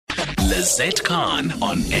Lizette Khan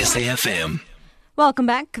on SAFM. Welcome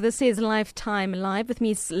back. This is Lifetime Live with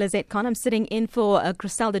me, Lizette Khan. I'm sitting in for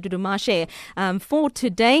Griselda Dudumashe for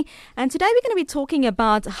today. And today we're going to be talking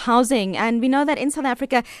about housing. And we know that in South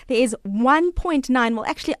Africa, there is 1.9, well,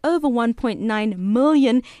 actually over 1.9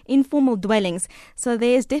 million informal dwellings. So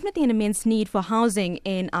there's definitely an immense need for housing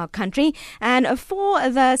in our country. And for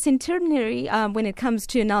the centenary, when it comes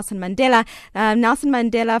to Nelson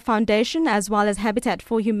Mandela Foundation, as well as Habitat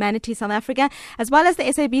for Humanity South Africa, as well as the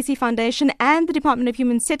SABC Foundation and the Department of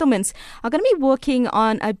Human Settlements are going to be working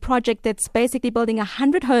on a project that's basically building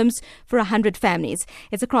 100 homes for 100 families.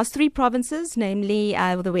 It's across 3 provinces, namely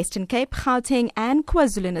the Western Cape, Gauteng and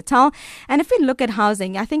KwaZulu-Natal. And if we look at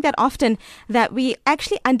housing, I think that often that we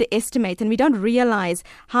actually underestimate and we don't realize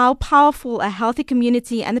how powerful a healthy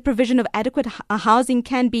community and the provision of adequate housing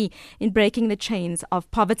can be in breaking the chains of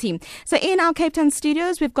poverty. So in our Cape Town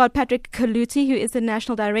studios, we've got Patrick Kulati, who is the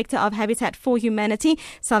National Director of Habitat for Humanity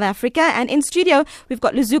South Africa. And in studio, we've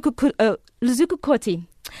got Luzuko Kati.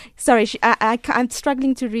 Sorry, I'm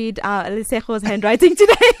struggling to read Luseko's handwriting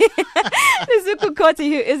today. Luzuko Kati,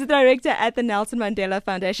 who is the director at the Nelson Mandela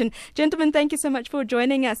Foundation. Gentlemen, thank you so much for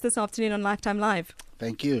joining us this afternoon on Lifetime Live.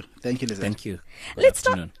 Thank you. Thank you, Lizette. Thank you.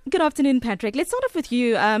 Good afternoon, Patrick. Let's start off with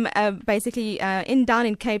you. Basically, down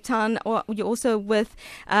in Cape Town, or you're also with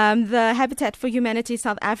the Habitat for Humanity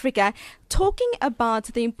South Africa, talking about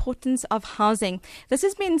the importance of housing. This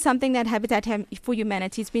has been something that Habitat for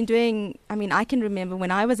Humanity has been doing. I mean, I can remember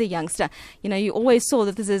when I was a youngster, you always saw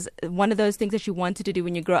that this is one of those things that you wanted to do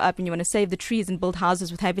when you grow up and you want to save the trees and build houses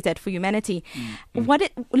with Habitat for Humanity.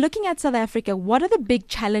 Looking at South Africa, what are the big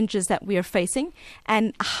challenges that we are facing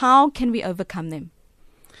and how can we overcome them?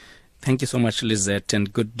 Thank you so much, Lizette,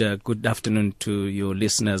 and good afternoon to your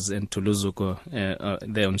listeners and to Luzuko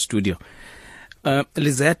there on studio.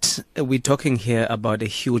 Lizette, we're talking here about a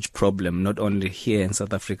huge problem, not only here in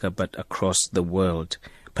South Africa, but across the world,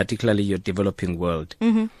 particularly your developing world.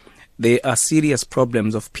 Mm-hmm. There are serious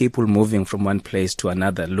problems of people moving from one place to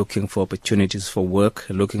another, looking for opportunities for work,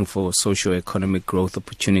 looking for socio-economic growth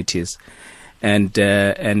opportunities. And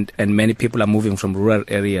many people are moving from rural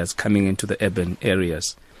areas coming into the urban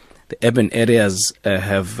areas. The urban areas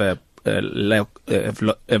have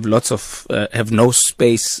no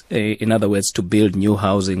space, in other words, to build new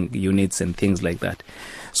housing units and things like that.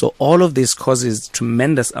 So all of this causes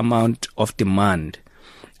tremendous amount of demand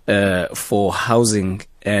for housing,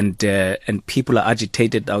 and people are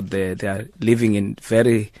agitated out there. They are living in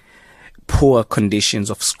very poor conditions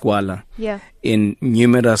of squalor in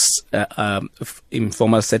numerous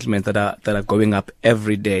informal settlements that are going up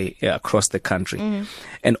every day across the country.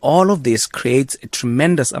 And all of this creates a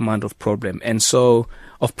tremendous amount of problem, and so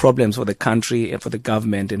of problems for the country and for the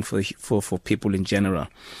government and for people in general.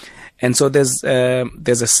 And so there's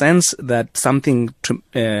a sense that something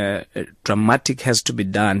dramatic has to be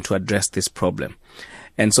done to address this problem.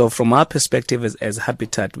 And so from our perspective as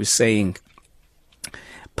Habitat, we're saying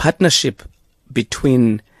partnership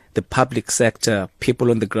between the public sector, people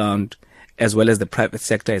on the ground, as well as the private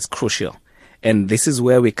sector is crucial. And this is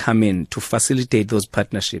where we come in to facilitate those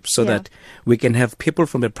partnerships so that we can have people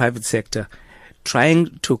from the private sector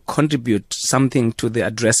trying to contribute something to the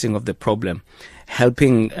addressing of the problem,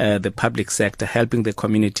 helping the public sector, helping the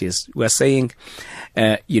communities. We're saying,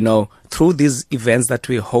 through these events that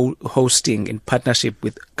we're hosting in partnership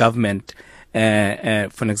with government,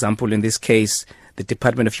 for example, in this case, the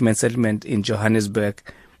Department of Human Settlement in Johannesburg,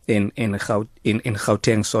 in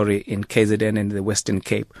Gauteng, in KZN and the Western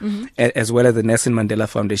Cape, as well as the Nelson Mandela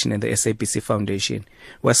Foundation and the SABC Foundation.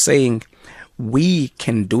 We're saying we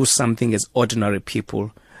can do something as ordinary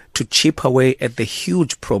people to chip away at the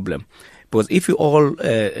huge problem. Because if you all,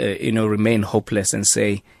 remain hopeless and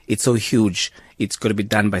say it's so huge, it's going to be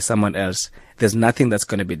done by someone else, there's nothing that's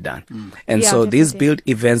going to be done. And so definitely. These build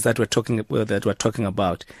events that we're talking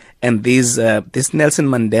about, and this Nelson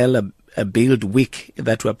Mandela Build Week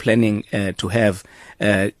that we're planning to have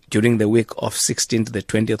during the week of 16th to the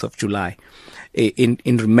 20th of July, in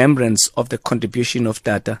remembrance of the contribution of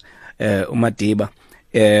Tata Umadiba,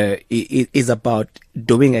 is about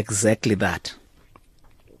doing exactly that.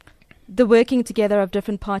 The working together of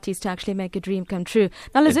different parties to actually make a dream come true.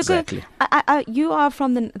 Now, Luzuko, exactly. You are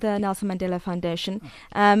from the Nelson Mandela Foundation,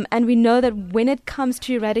 and we know that when it comes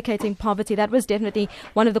to eradicating poverty, that was definitely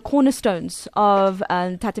one of the cornerstones of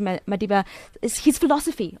Tata Madiba, his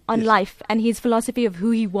philosophy on life and his philosophy of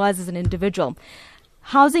who he was as an individual.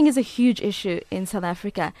 Housing is a huge issue in South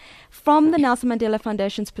Africa. From the Nelson Mandela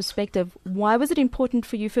Foundation's perspective, why was it important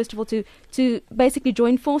for you, first of all, to basically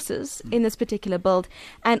join forces in this particular build?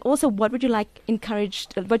 And also, what would you like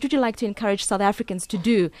to encourage South Africans to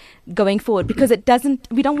do going forward? Because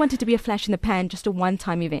we don't want it to be a flash in the pan, just a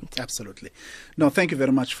one-time event. Absolutely. No, thank you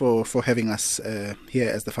very much for having us here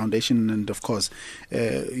as the foundation, and of course,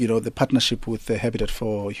 the partnership with Habitat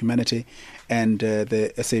for Humanity and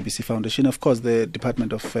the SABC Foundation. Of course, the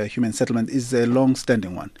Department of Human Settlement is a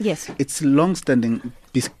long-standing one. Yes. It's long-standing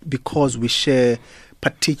because we share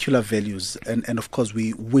particular values, and of course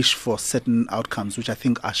we wish for certain outcomes which I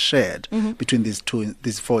think are shared between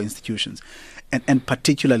these four institutions, and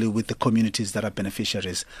particularly with the communities that are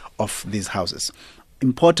beneficiaries of these houses.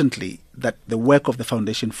 Importantly, that the work of the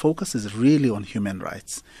foundation focuses really on human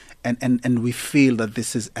rights, and we feel that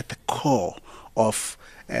this is at the core of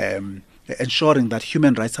ensuring that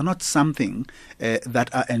human rights are not something that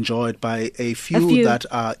are enjoyed by a few that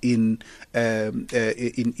are in a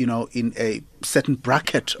certain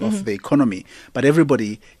bracket of the economy, but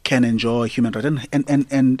everybody can enjoy human rights.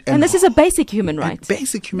 And this is a basic human right.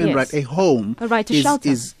 Basic human right. A home, a right to shelter,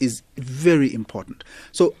 is very important.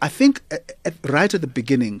 So I think right at the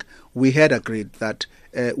beginning we had agreed that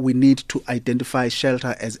we need to identify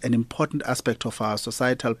shelter as an important aspect of our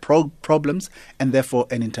societal problems, and therefore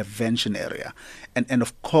an intervention area. And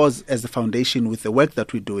of course, as the foundation, with the work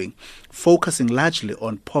that we're doing, focusing largely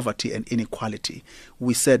on poverty and inequality,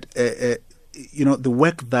 we said the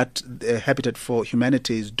work that Habitat for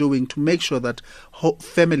Humanity is doing to make sure that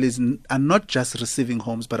families are not just receiving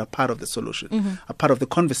homes but are part of the solution, are part of the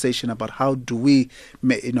conversation about how do we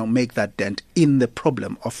make that dent in the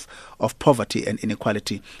problem of poverty and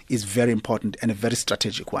inequality is very important and a very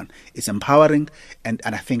strategic one. It's empowering, and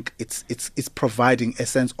I think it's providing a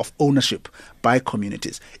sense of ownership by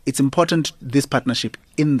communities. It's important, this partnership,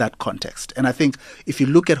 in that context. And I think if you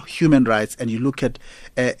look at human rights and you look at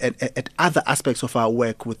other aspects of our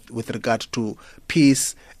work with regard to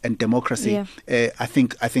peace and democracy, I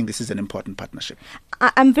think this is an important partnership.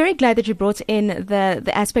 I'm very glad that you brought in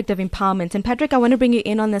the aspect of empowerment. And Patrick, I want to bring you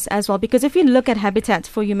in on this as well, because if you look at Habitat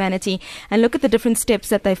for Humanity and look at the different steps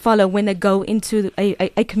that they follow when they go into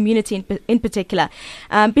a community in particular,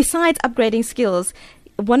 besides upgrading skills,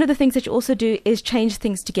 one of the things that you also do is change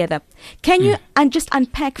things together. Can you just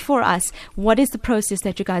unpack for us what is the process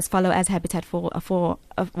that you guys follow as Habitat for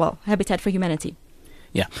Humanity?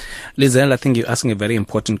 Yeah. Lizelle, I think you're asking a very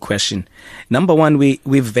important question. Number one, we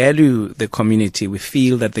value the community. We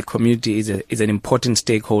feel that the community is an important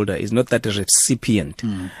stakeholder. It's not that a recipient.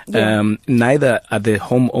 Neither are the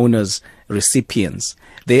homeowners recipients.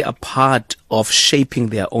 They are part of shaping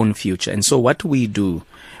their own future. And so what we do,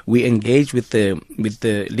 we engage with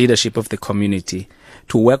the leadership of the community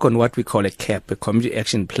to work on what we call a CAP, a community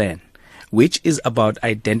action plan, which is about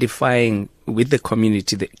identifying with the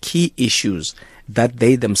community the key issues that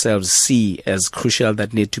they themselves see as crucial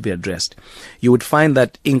that need to be addressed. You would find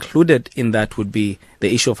that included in that would be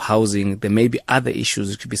the issue of housing. There may be other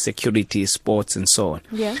issues. It could be security, sports, and so on.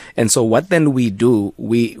 Yeah. And so what then we do,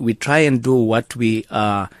 we try and do what we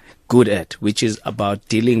are good at, which is about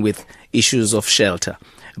dealing with issues of shelter.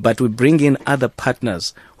 But we bring in other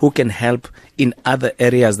partners who can help in other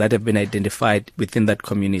areas that have been identified within that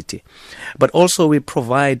community. But also we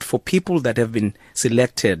provide for people that have been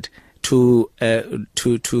selected to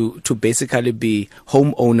basically be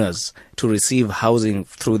homeowners to receive housing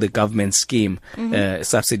through the government scheme,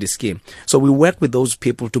 subsidy scheme. So we work with those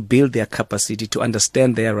people to build their capacity to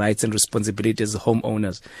understand their rights and responsibilities as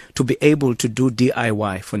homeowners, to be able to do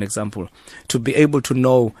DIY, for an example, to be able to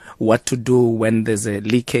know what to do when there's a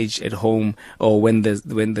leakage at home, or when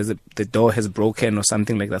the door has broken or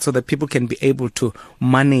something like that, so that people can be able to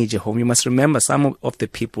manage a home. You must remember, some of the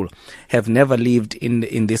people have never lived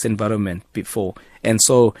in this environment before. And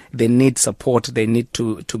so they need support. They need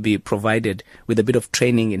to be provided with a bit of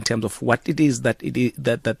training in terms of what it is that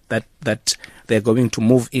they're going to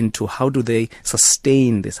move into. How do they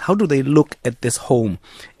sustain this? How do they look at this home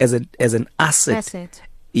as an asset?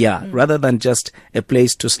 Yeah, rather than just a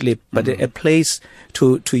place to sleep, but a place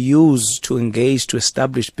to use, to engage, to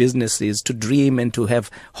establish businesses, to dream, and to have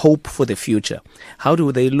hope for the future. How do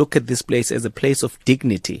they look at this place as a place of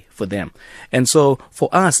dignity for them? And so for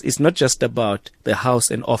us, it's not just about the house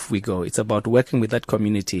and off we go. It's about working with that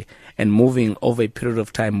community and moving over a period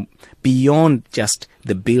of time beyond just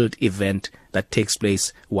the build event that takes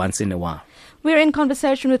place once in a while. We're in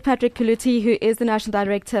conversation with Patrick Kulati, who is the National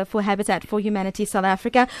Director for Habitat for Humanity South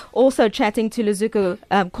Africa. Also chatting to Luzuko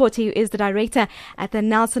Kati, who is the Director at the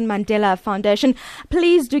Nelson Mandela Foundation.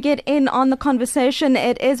 Please do get in on the conversation.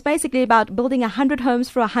 It is basically about building 100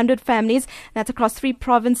 homes for 100 families. That's across 3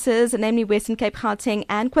 provinces, namely Western Cape, Gauteng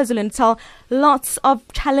and KwaZulu-Natal. Lots of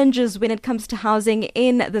challenges when it comes to housing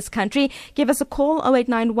in this country. Give us a call,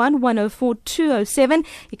 0891 104 207.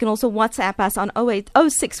 You can also WhatsApp us on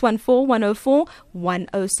 0614 104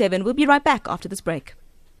 107. We'll be right back after this break.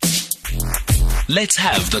 Let's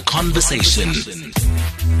have the conversation.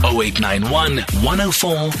 0891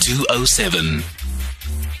 104 207.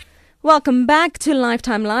 Welcome back to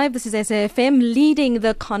Lifetime Live. This is SAFM leading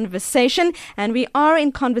the conversation, and we are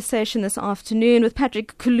in conversation this afternoon with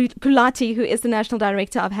Patrick Kulati, who is the National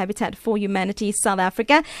Director of Habitat for Humanity South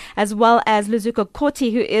Africa, as well as Luzuko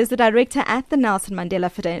Kati, who is the Director at the Nelson Mandela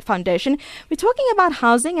Foundation. We're talking about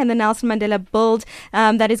housing and the Nelson Mandela Build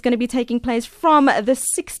that is going to be taking place from the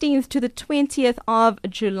 16th to the 20th of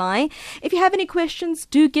July. If you have any questions,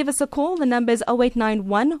 do give us a call. The number is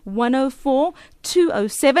 0891 104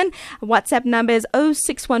 207. WhatsApp number is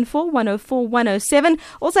 0614 104 107.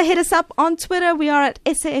 Also hit us up on Twitter. We are at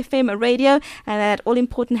SAFM Radio, and that all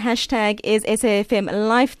important hashtag is SAFM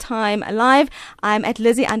Lifetime Live. I'm at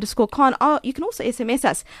Lizzie_Khan. You can also SMS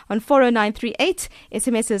us on 40938.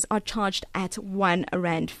 SMSs are charged at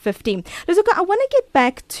R1.50. Luzuko, I want to get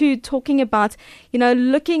back to talking about,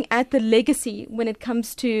 looking at the legacy when it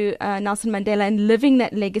comes to Nelson Mandela and living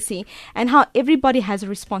that legacy, and how everybody has a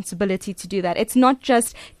responsibility to do that. It's not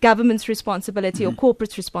just government's responsibility or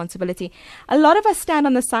corporate's responsibility. A lot of us stand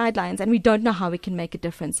on the sidelines and we don't know how we can make a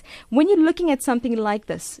difference. When you're looking at something like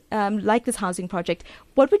this housing project,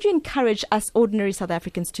 what would you encourage us ordinary South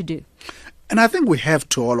Africans to do? And I think we have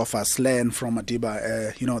to, all of us, learn from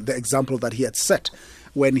Madiba, the example that he had set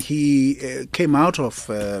when he came out of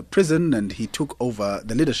prison and he took over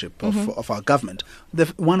the leadership of our government.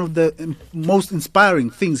 One of the most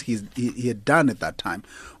inspiring things he had done at that time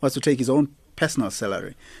was to take his own personal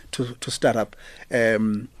salary to start up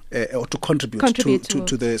or to contribute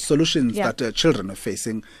to the solutions that children are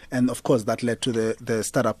facing. And of course, that led to the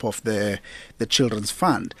startup of the Children's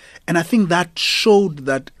Fund. And I think that showed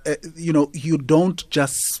that, you don't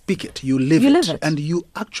just speak it, you live it, and you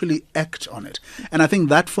actually act on it. And I think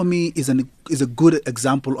that for me is a good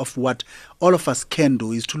example of what all of us can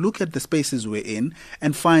do, is to look at the spaces we're in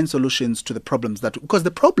and find solutions to the problems because the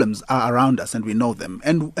problems are around us and we know them,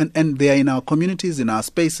 and they are in our communities, in our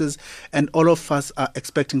spaces, and all of us are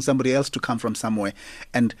expecting somebody else to come from somewhere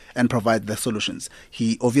and provide the solutions.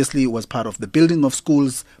 He obviously was part of the building of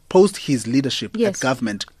schools post his leadership at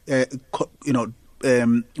government,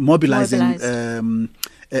 mobilizing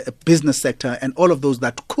business sector and all of those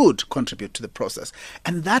that could contribute to the process.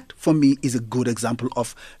 And that for me is a good example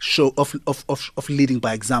of leading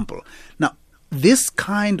by example. Now, this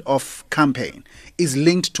kind of campaign is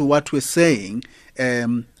linked to what we're saying,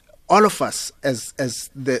 all of us as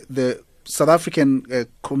the South African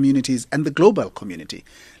communities and the global community.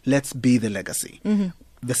 Let's be the legacy.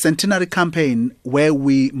 The centenary campaign, where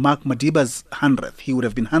we mark Madiba's 100th, he would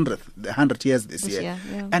have been 100 years this year.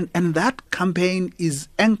 And that campaign is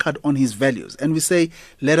anchored on his values. And we say,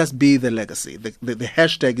 let us be the legacy. The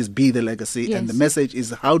hashtag is be the legacy. And the message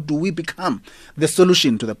is, how do we become the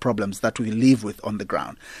solution to the problems that we live with on the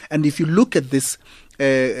ground? And if you look at this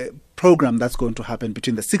program that's going to happen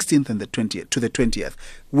between the 16th and the 20th to the 20th,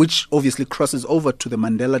 which obviously crosses over to the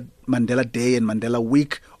Mandela Day and Mandela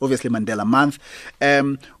Week, obviously Mandela Month,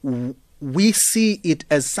 we see it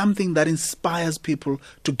as something that inspires people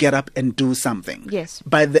to get up and do something.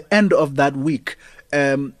 By the end of that week,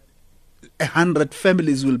 100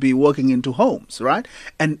 families will be walking into homes, right?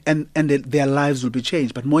 And their lives will be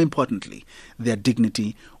changed. But more importantly, their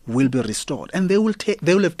dignity will be restored. And they will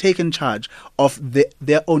have taken charge of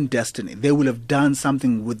their own destiny. They will have done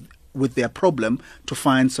something with their problem to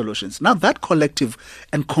find solutions. Now, that collective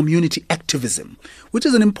and community activism, which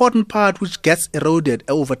is an important part which gets eroded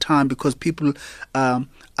over time because people are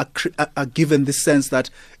given this sense that,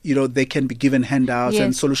 they can be given handouts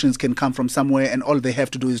and solutions can come from somewhere, and all they have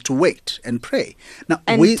to do is to wait and pray. Now,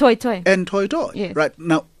 toy. Right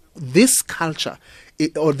now, this culture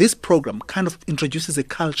or this program kind of introduces a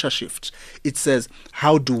culture shift. It says,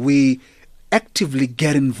 how do we actively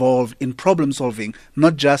get involved in problem solving,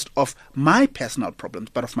 not just of my personal problems,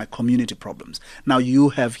 but of my community problems? Now, you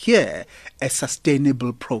have here a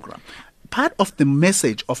sustainable program. Part of the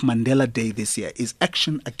message of Mandela Day this year is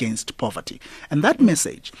action against poverty. And that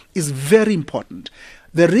message is very important.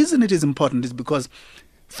 The reason it is important is because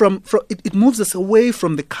it moves us away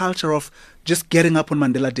from the culture of just getting up on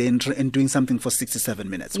Mandela Day and doing something for 67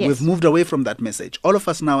 minutes. Yes. We've moved away from that message. All of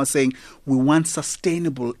us now are saying we want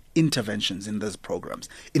sustainable interventions in these programs,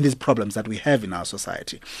 in these problems that we have in our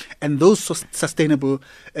society. And those sustainable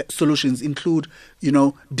solutions include,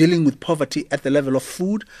 dealing with poverty at the level of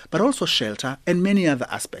food, but also shelter and many other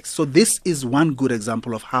aspects. So this is one good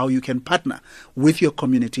example of how you can partner with your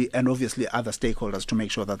community and obviously other stakeholders to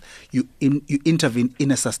make sure that you intervene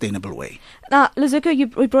in a sustainable way. Now, Luzuko, you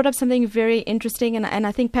brought up something very interesting, and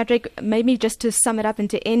I think, Patrick, maybe just to sum it up and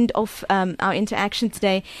to end off our interaction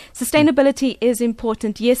today, sustainability is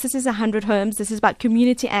important. Yes, this is 100 homes. This is about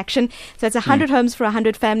community action. So it's 100 homes for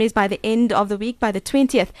 100 families by the end of the week, by the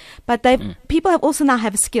 20th. But people have also now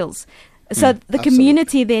have skills. So the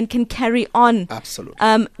community then can carry on,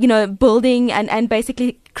 building and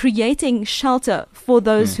basically creating shelter for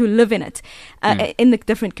those who live in it, in the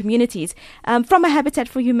different communities. From a Habitat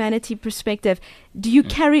for Humanity perspective, do you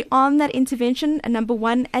carry on that intervention, number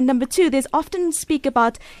one? And number two, there's often speak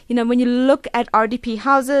about, when you look at RDP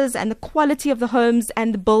houses and the quality of the homes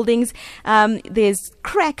and the buildings, there's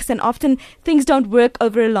cracks and often things don't work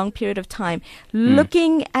over a long period of time.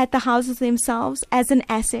 Looking at the houses themselves as an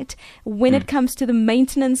asset, when it comes to the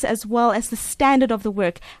maintenance as well as the standard of the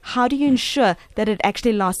work, how do you ensure that it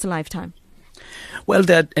actually lasts a lifetime? Well,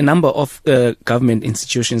 there are a number of government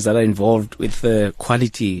institutions that are involved with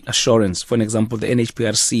quality assurance. For example, the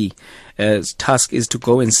NHPRC's task is to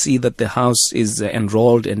go and see that the house is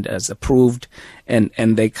enrolled and as approved, and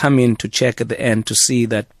they come in to check at the end to see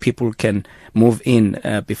that people can move in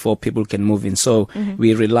before people can move in. So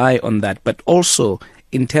we rely on that. But also,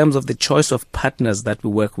 in terms of the choice of partners that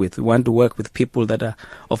we work with, we want to work with people that are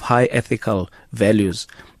of high ethical values,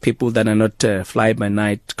 people that are not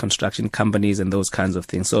fly-by-night construction companies and those kinds of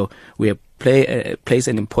things. So we place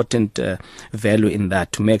an important value in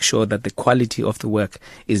that to make sure that the quality of the work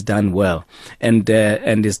is done well and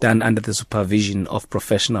is done under the supervision of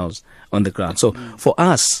professionals on the ground. So for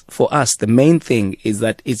us, the main thing is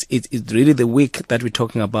that it's really the week that we're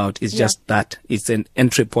talking about is just that. It's an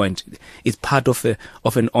entry point. It's part of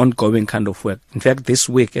an ongoing kind of work. In fact, this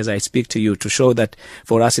week, as I speak to you, to show that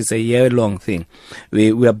for us it's a year-long thing.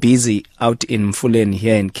 We are busy out in Mfuleni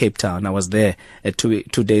here in Cape Town. I was there 2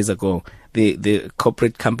 days ago. The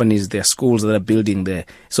corporate companies, their schools that are building there.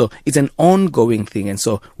 So it's an ongoing thing. And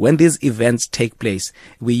so when these events take place,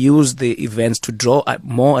 we use the events to draw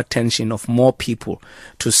more attention of more people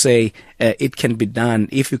to say it can be done.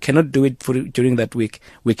 If you cannot do it during that week,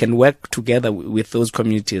 we can work together with those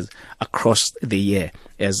communities across the year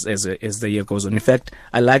as the year goes on. In fact,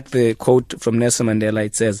 I like the quote from Nelson Mandela.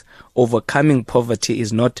 It says, "Overcoming poverty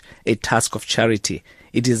is not a task of charity.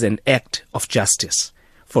 It is an act of justice."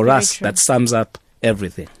 For Very us, true. that sums up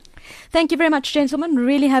everything. Thank you very much, gentlemen.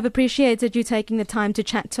 Really have appreciated you taking the time to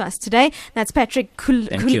chat to us today. That's Patrick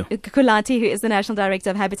Kulati, who is the National Director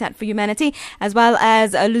of Habitat for Humanity, as well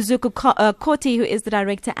as Luzuko Kati, who is the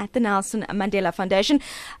Director at the Nelson Mandela Foundation.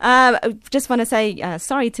 Just want to say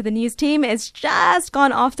sorry to the news team. It's just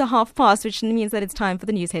gone after past, which means that it's time for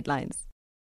the news headlines.